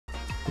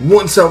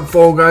What's up,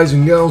 Fall Guys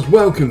and Girls?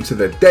 Welcome to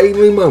the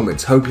Daily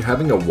Moments. Hope you're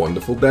having a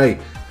wonderful day.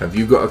 Have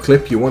you got a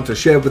clip you want to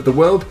share with the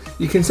world?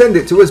 You can send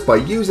it to us by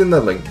using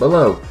the link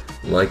below.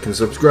 Like and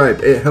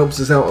subscribe, it helps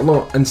us out a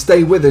lot, and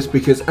stay with us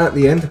because at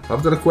the end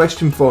I've got a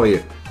question for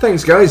you.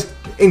 Thanks guys,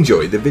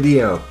 enjoy the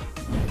video.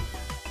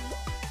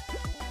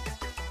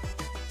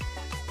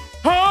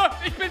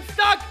 Ich bin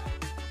stuck!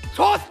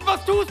 Thorsten,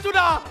 was tust du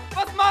da?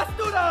 Was machst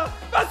du da?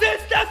 Was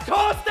ist das,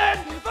 Thorsten?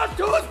 Was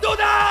tust du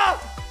da?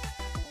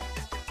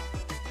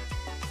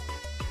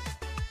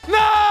 Nein!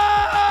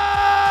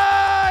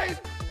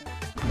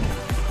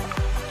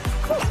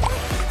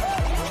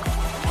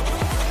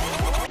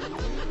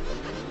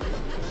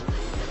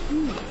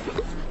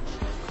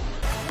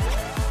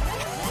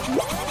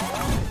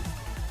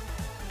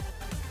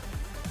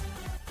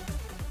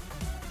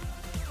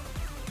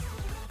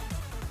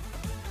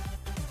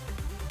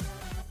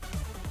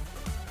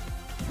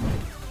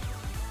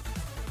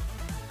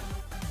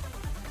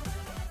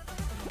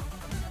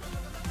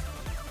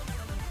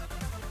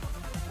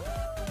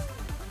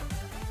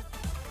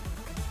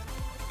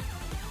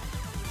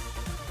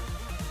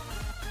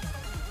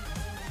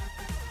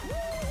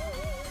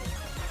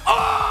 Oh!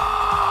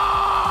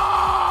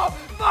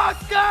 Was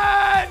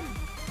denn?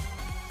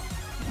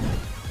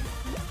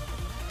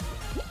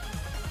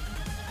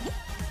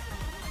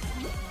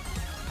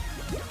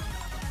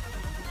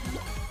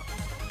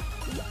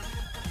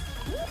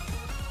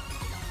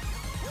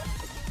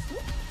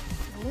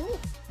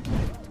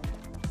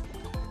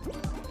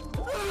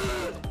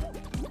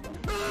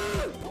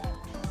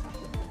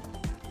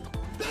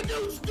 The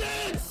dude's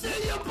dead!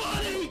 See ya,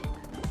 buddy!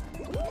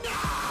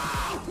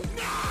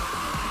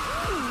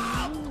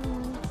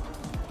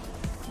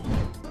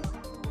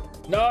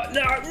 No!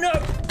 No! No!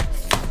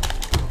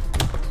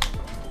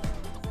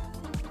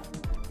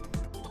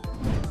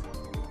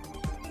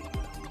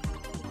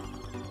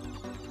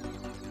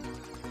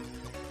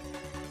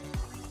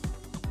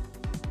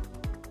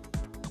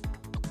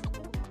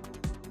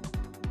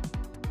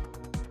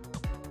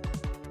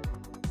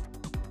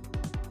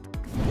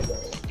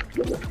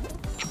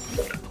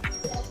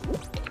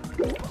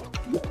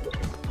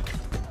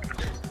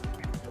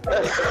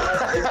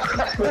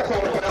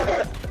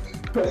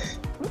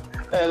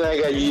 And I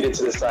got yeeted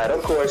to the side,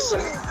 of course.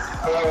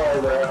 Oh,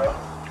 bro.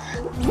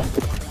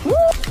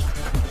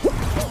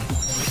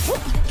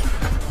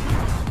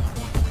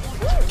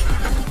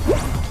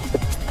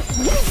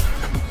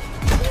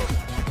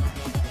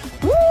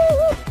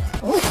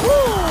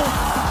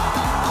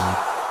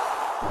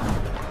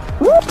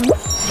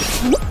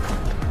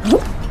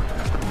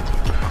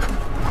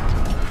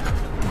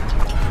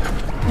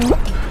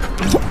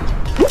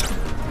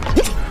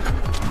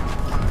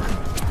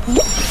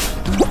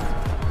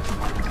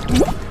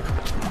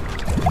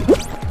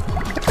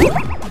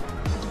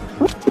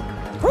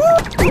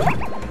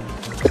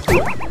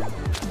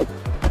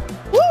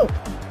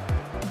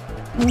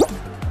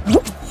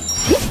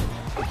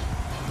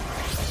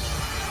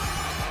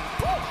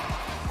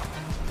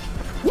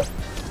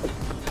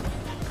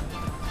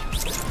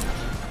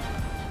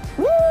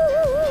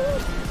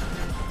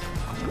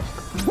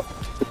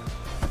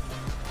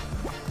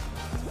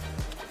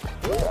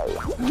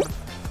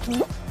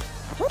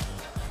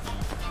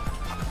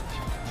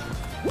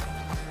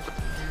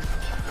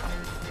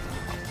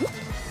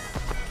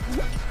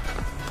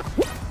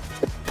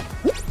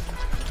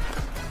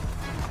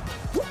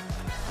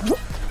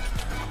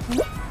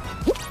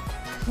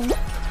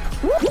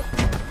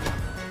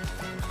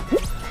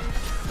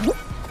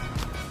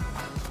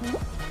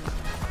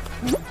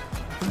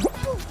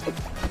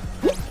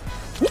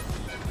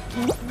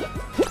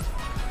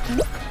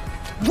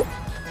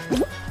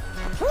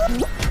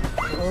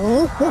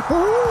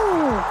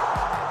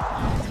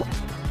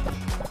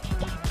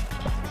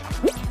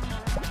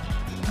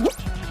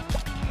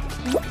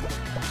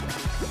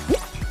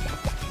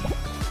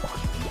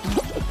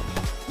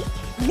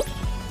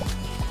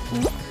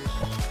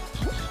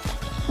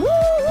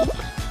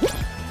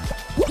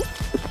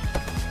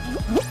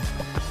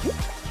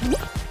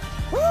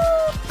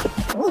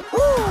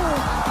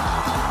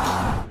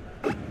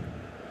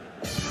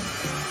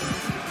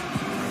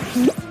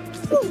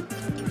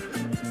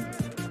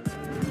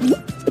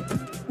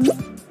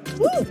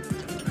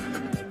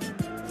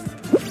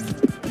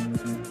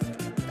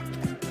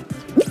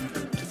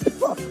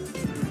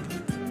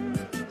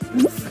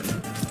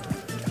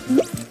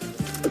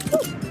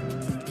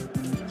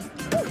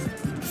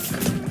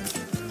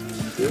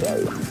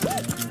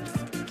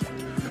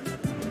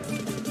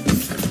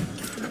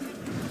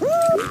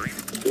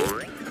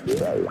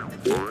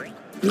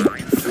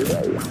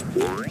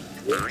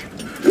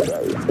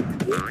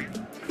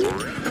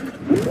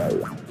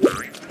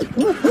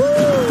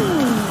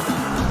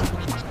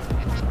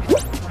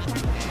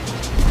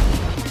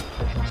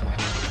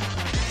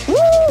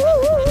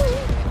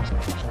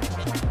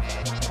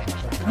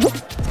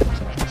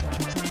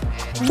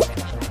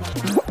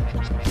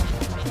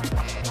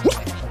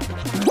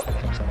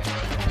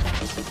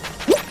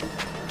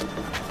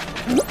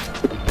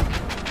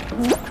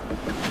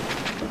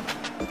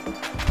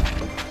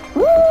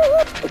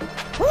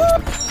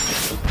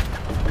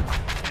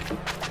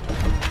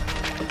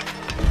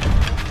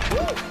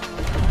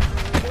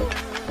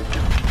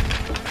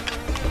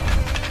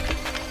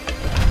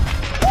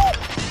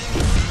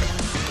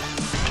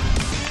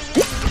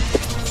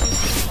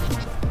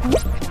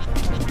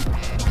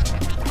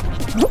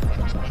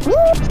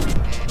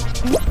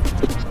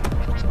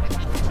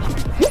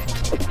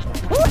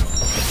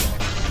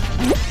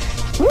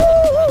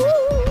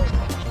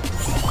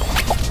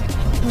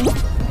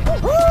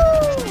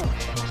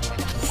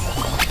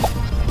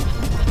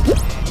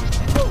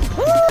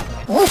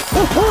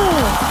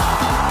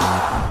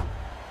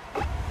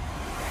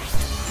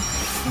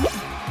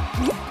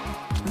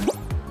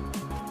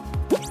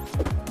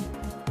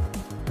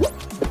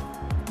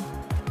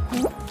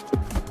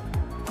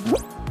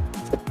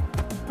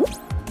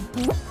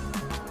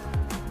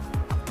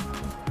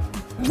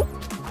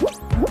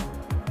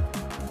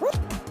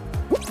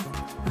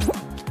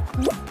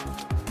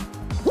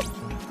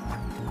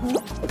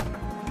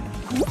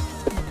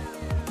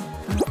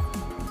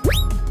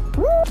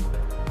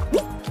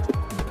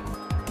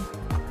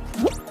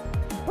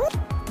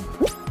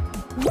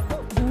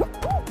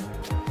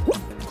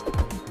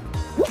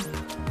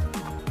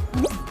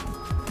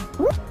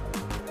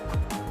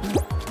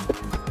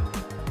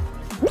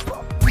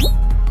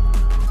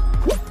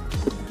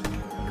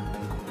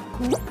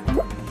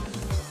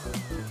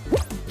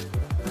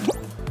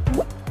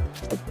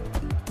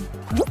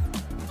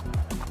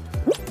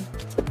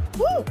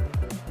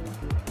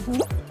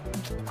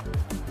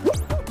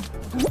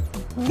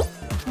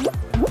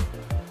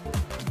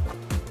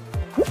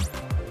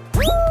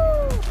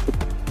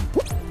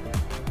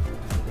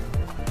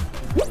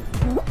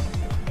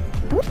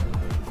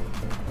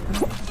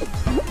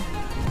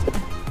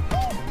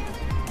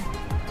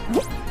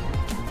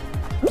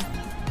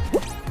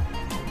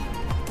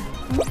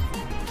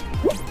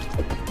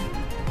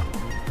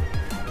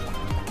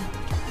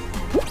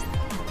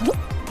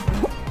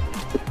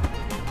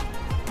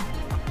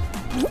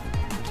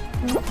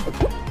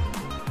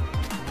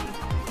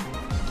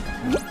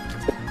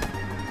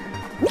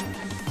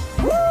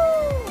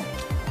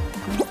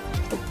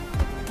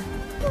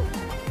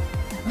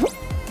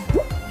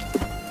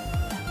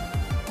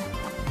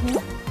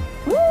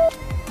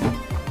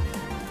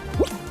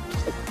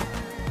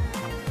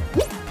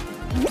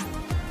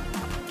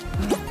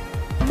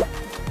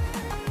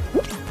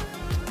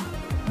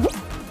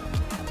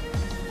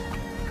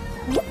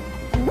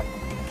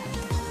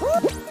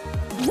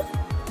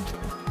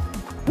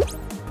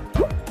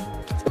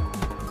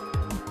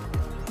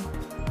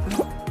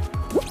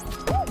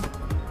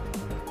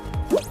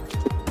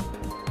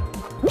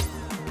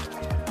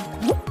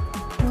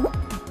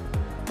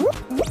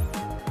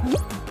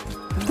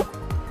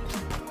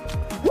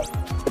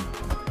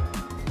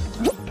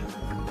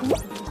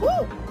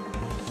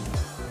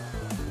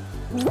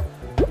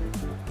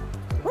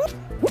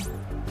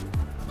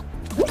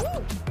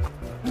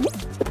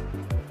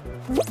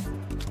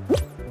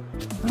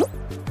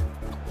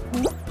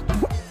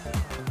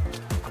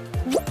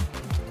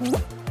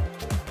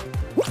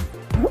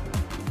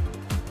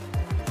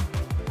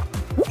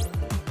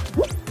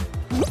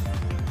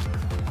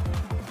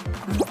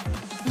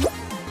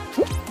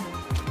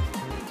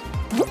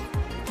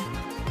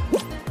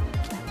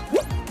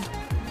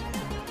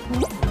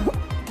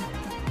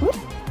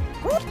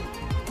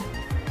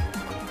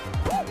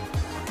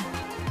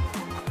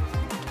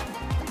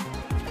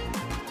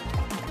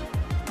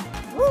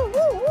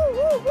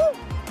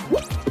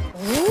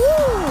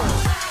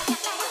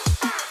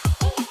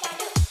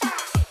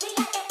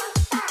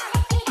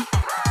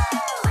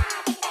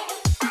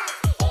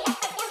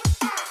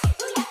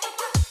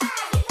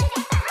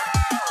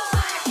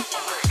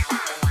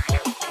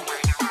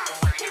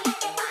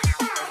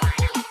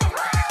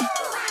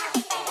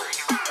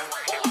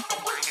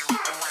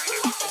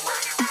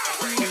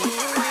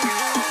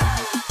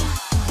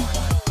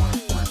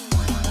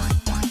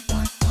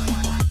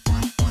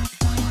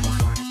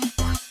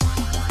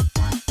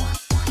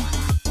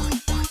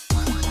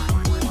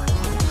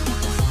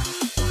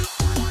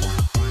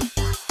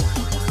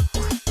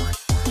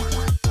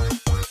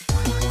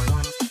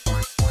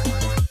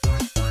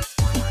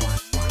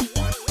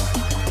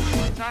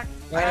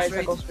 Ja,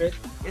 ich go straight.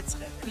 Jetzt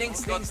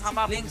links, links,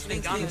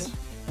 links.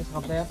 Jetzt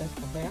kommt der.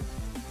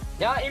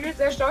 Ja, Emil,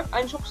 sehr stark.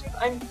 Ein Schubs,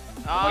 ein...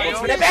 Ich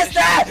bin der Beste!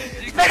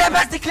 Ich bin der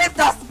Beste, klebt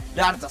das!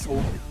 Ladet das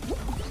hoch.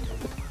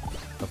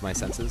 Of my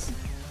senses.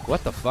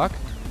 What the fuck?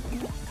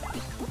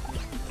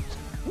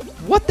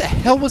 What the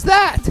hell was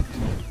that?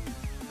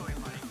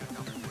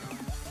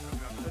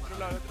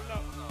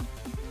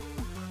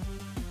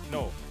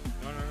 No.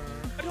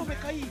 No, me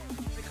caí.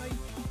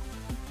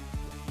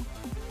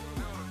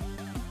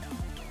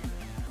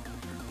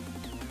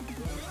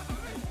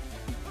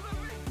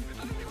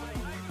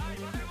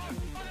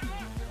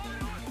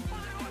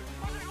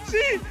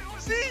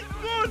 Sí,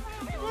 gol.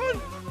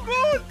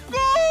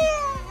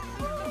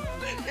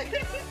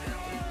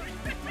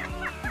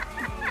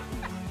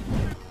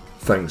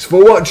 Thanks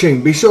for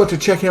watching. Be sure to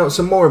check out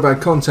some more of our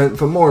content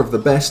for more of the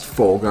best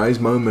Fall Guys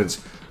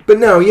moments. But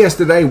now,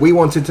 yesterday we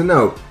wanted to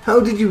know, how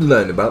did you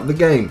learn about the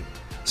game?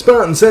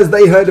 Spartan says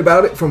they heard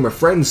about it from a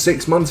friend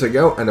 6 months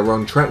ago and are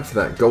on track for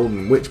that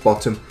golden witch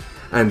bottom.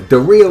 And The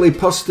Real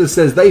Imposter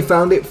says they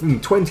found it from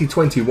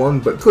 2021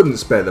 but couldn't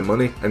spare the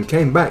money and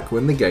came back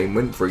when the game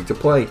went free to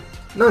play.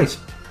 Nice.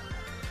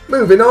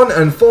 Moving on,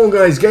 and Fall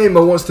Guys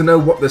Gamer wants to know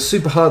what the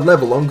super hard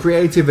level on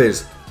creative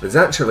is. There's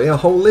actually a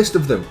whole list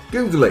of them.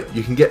 Google it,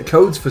 you can get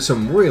codes for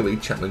some really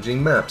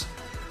challenging maps.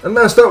 And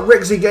last up,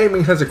 Rexy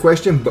Gaming has a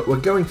question, but we're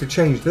going to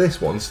change this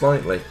one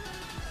slightly.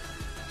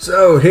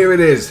 So here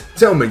it is.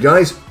 Tell me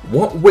guys,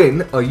 what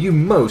win are you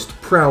most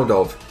proud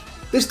of?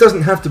 This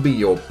doesn't have to be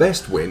your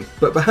best win,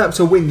 but perhaps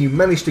a win you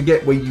managed to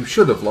get where you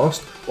should have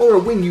lost, or a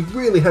win you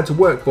really had to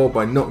work for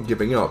by not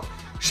giving up.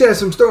 Share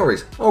some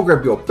stories. I'll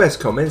grab your best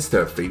comments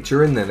to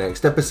feature in the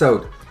next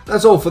episode.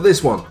 That's all for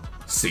this one.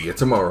 See you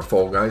tomorrow,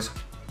 Fall Guys.